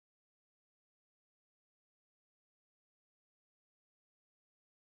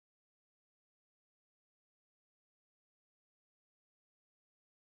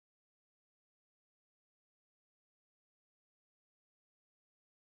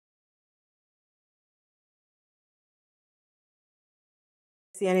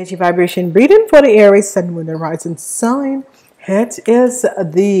The energy vibration reading for the Aries Sun, Moon, and Rising sign. It is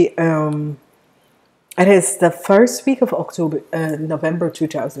the first week of November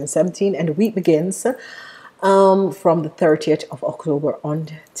 2017, and the week begins from the 30th of October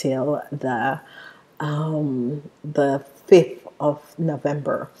until the 5th of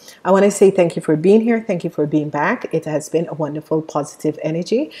November. I want to say thank you for being here. Thank you for being back. It has been a wonderful, positive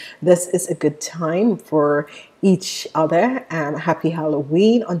energy. This is a good time for each other. Happy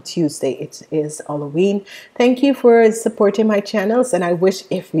Halloween on Tuesday. It is Halloween. Thank you for supporting my channels, and I wish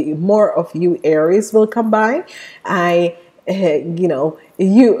if more of you Aries will come by.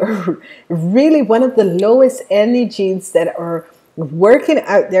 You are really one of the lowest energies that are working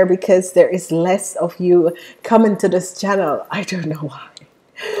out there, because there is less of you coming to this channel. I don't know why,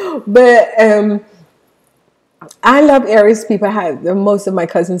 but I love Aries people. Most of my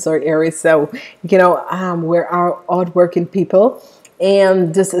cousins are Aries, so we're our hardworking people,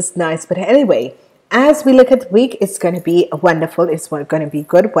 and this is nice. But anyway, as we look at the week, it's going to be wonderful. It's going to be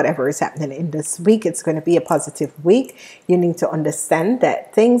good. Whatever is happening in this week, it's going to be a positive week. You need to understand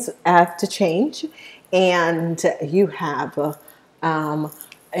that things have to change, and you have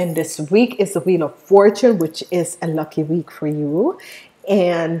and this week is the Wheel of Fortune, which is a lucky week for you.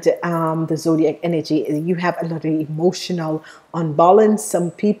 And the Zodiac energy, you have a lot of emotional unbalance.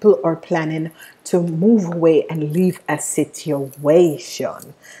 Some people are planning to move away and leave a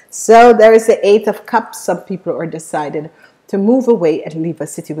situation. So there is the Eight of Cups. Some people are decided to move away and leave a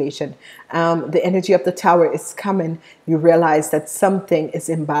situation. The energy of the Tower is coming. You realize that something is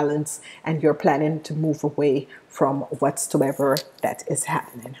imbalance, and you're planning to move away from whatsoever that is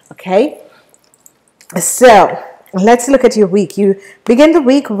happening. Okay, so let's look at your week. You begin the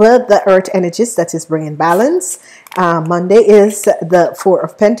week with the Earth energies, that is bringing balance. Monday is the Four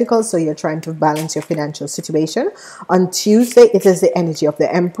of Pentacles, so you're trying to balance your financial situation. On Tuesday, it is the energy of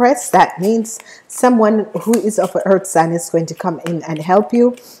the Empress. That means someone who is of an Earth sign is going to come in and help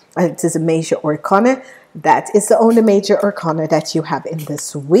you. It is a major arcana. That is the only major arcana that you have in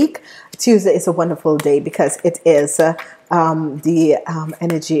this week. Tuesday is a wonderful day because it is the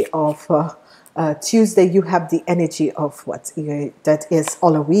energy of Tuesday. You have the energy of that is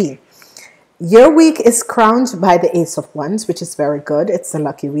Halloween. Your week is crowned by the Ace of Wands, which is very good. It's a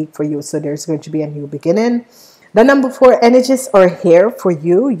lucky week for you, so there's going to be a new beginning. The number 4 energies are here for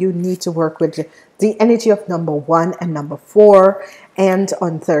you. You need to work with the energy of number 1 and number 4. And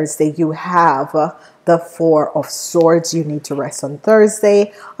on Thursday, you have the Four of Swords. You need to rest on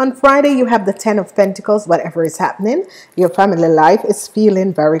Thursday. On Friday, you have the 10 of Pentacles. Whatever is happening, your family life is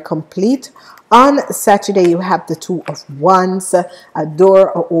feeling very complete. On Saturday, you have the Two of Wands, a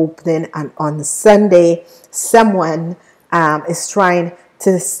door opening, and on Sunday, someone is trying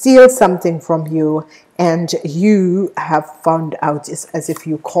to steal something from you, and you have found out. It's as if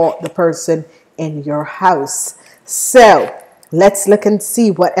you caught the person in your house. So let's look and see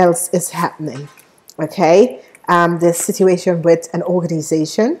what else is happening. Okay, the situation with an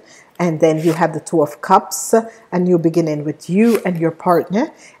organization, and then you have the Two of Cups, a new beginning with you and your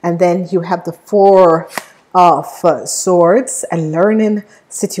partner, and then you have the Four of Swords, a learning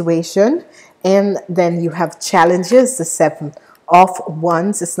situation, and then you have challenges, the Seven of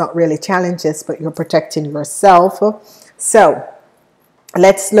Wands. It's not really challenges, but you're protecting yourself. So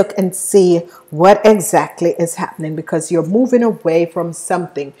let's look and see what exactly is happening, because you're moving away from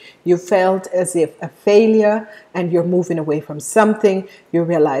something. You felt as if a failure, and you're moving away from something. You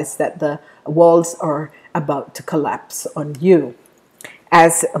realize that the walls are about to collapse on you.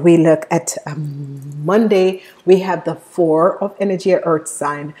 As we look at Monday, we have the Four of Energy, Earth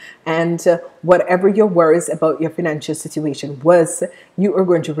sign, and whatever your worries about your financial situation was, you are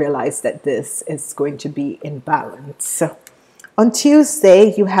going to realize that this is going to be in balance. On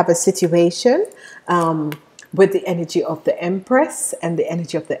Tuesday, you have a situation with the energy of the Empress, and the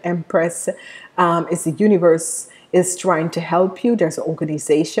energy of the Empress is the universe is trying to help you. There's an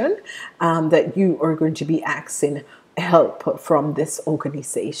organization that you are going to be asking help from this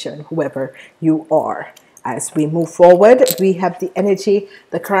organization, whoever you are. As we move forward, we have the energy,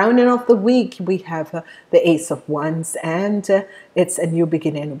 the crowning of the week. We have the Ace of Wands, and it's a new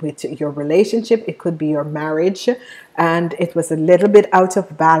beginning with your relationship. It could be your marriage, and it was a little bit out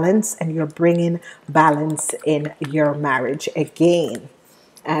of balance, and you're bringing balance in your marriage again.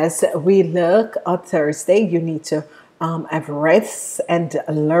 As we look at Thursday, you need to have rest and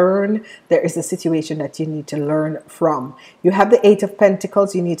learn. There is a situation that you need to learn from. You have the Eight of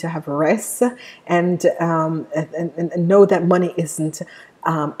Pentacles. You need to have rest and know that money isn't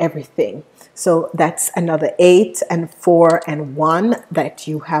everything. So that's another 8 and 4 and 1 that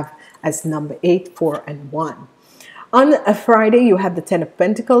you have as number 8, 4, and 1. On a Friday, you have the Ten of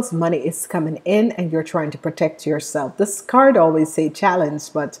Pentacles. Money is coming in and you're trying to protect yourself. This card always say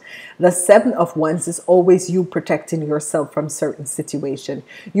challenge, but the Seven of Wands is always you protecting yourself from certain situation.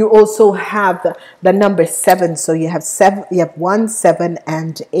 You also have the number 7. So you have 7, you have 1, 7,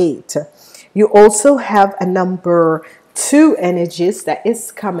 and 8. You also have a number 2 energies that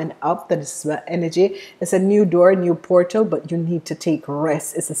is coming up. That is energy. It's a new door, new portal, but you need to take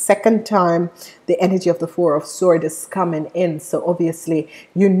rest. It's the second time the energy of the Four of Swords is coming in. So obviously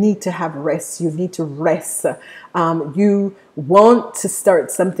you need to have rest. You need to rest. You want to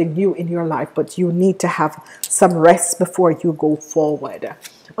start something new in your life, but you need to have some rest before you go forward.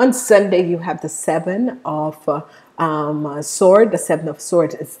 On Sunday, you have the Seven of Sword. The Seven of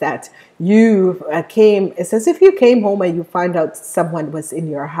Swords is that you it's as if you came home and you find out someone was in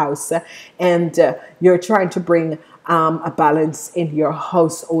your house, and you're trying to bring a balance in your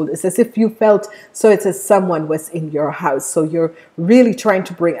household. It's as if you felt, so it's as someone was in your house. So you're really trying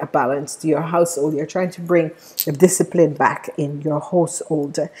to bring a balance to your household. You're trying to bring the discipline back in your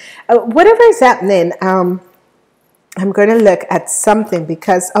household. Whatever is happening, I'm going to look at something,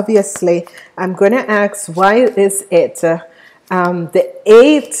 because obviously I'm going to ask, why is it the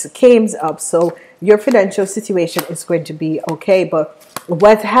 8 came up? So your financial situation is going to be okay, but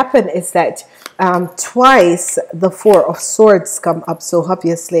what happened is that twice the Four of Swords come up. So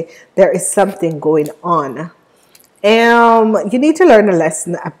obviously there is something going on. You need to learn a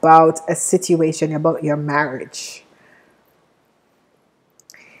lesson about a situation, about your marriage.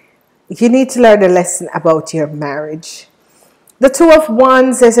 You need to learn a lesson about your marriage. The Two of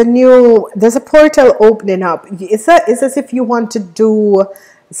Wands, there's a portal opening up. It's as if you want to do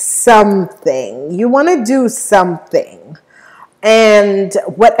something. You want to do something. And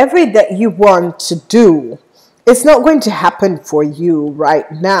whatever that you want to do, it's not going to happen for you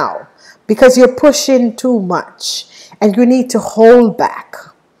right now, because you're pushing too much and you need to hold back.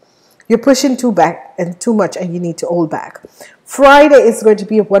 You're pushing too much and you need to hold back. Friday is going to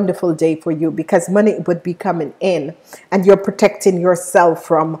be a wonderful day for you, because money would be coming in and you're protecting yourself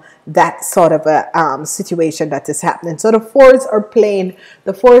from that sort of a situation that is happening. So the fours are playing.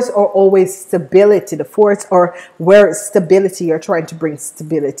 The fours are always stability. The fours are where stability, you're trying to bring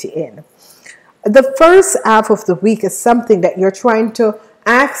stability in. The first half of the week is something that you're trying to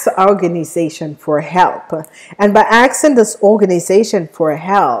ask the organization for help. And by asking this organization for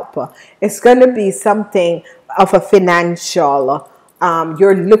help, it's going to be something of a financial,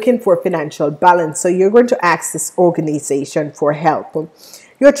 you're looking for financial balance. So you're going to ask this organization for help.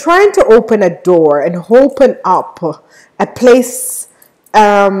 You're trying to open a door and open up a place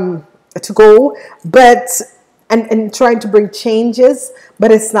to go, but and trying to bring changes,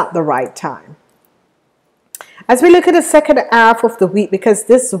 but it's not the right time. As we look at the second half of the week, because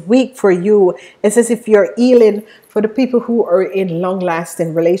this week for you is as if you're healing. For the people who are in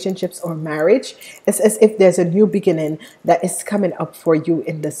long-lasting relationships or marriage, it's as if there's a new beginning that is coming up for you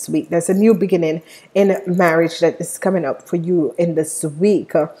in this week. There's a new beginning in marriage that is coming up for you in this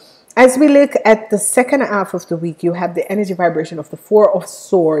week. As we look at the second half of the week, you have the energy vibration of the Four of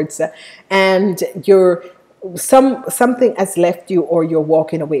Swords, and you're something has left you, or you're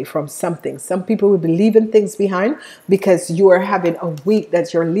walking away from something. Some people will be leaving things behind because you are having a week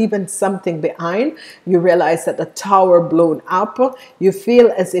that you're leaving something behind. You realize that the tower blown up. You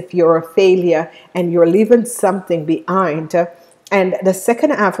feel as if you're a failure and you're leaving something behind. And the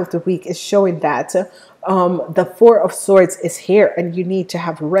second half of the week is showing that the Four of Swords is here and you need to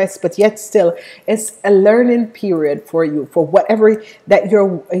have rest, but yet still it's a learning period for you, for whatever that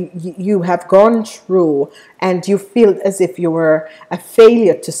you have gone through, and you feel as if you were a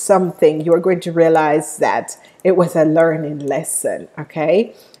failure to something. You're going to realize that it was a learning lesson.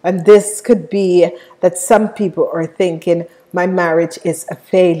 Okay, and this could be that some people are thinking, my marriage is a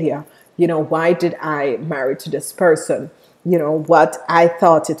failure. You know, why did I marry to this person? You know, what I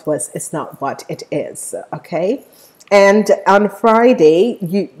thought it was is not what it is. Okay. And on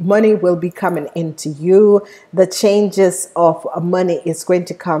Friday, money will be coming into you. The changes of money is going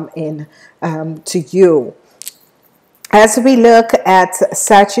to come in to you. As we look at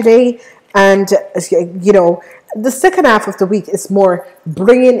Saturday, and you know, the second half of the week is more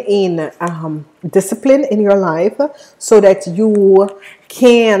bringing in discipline in your life so that you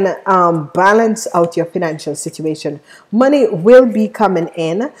can balance out your financial situation. Money will be coming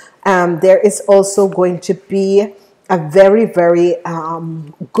in. There is also going to be a very, very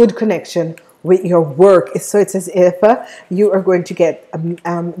good connection with your work. So it's as if you are going to get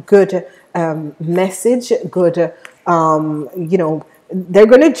good message, good, you know, they're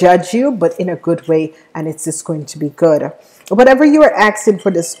going to judge you, but in a good way, and it's just going to be good. Whatever you are asking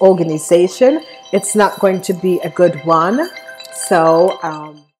for this organization, it's not going to be a good one. So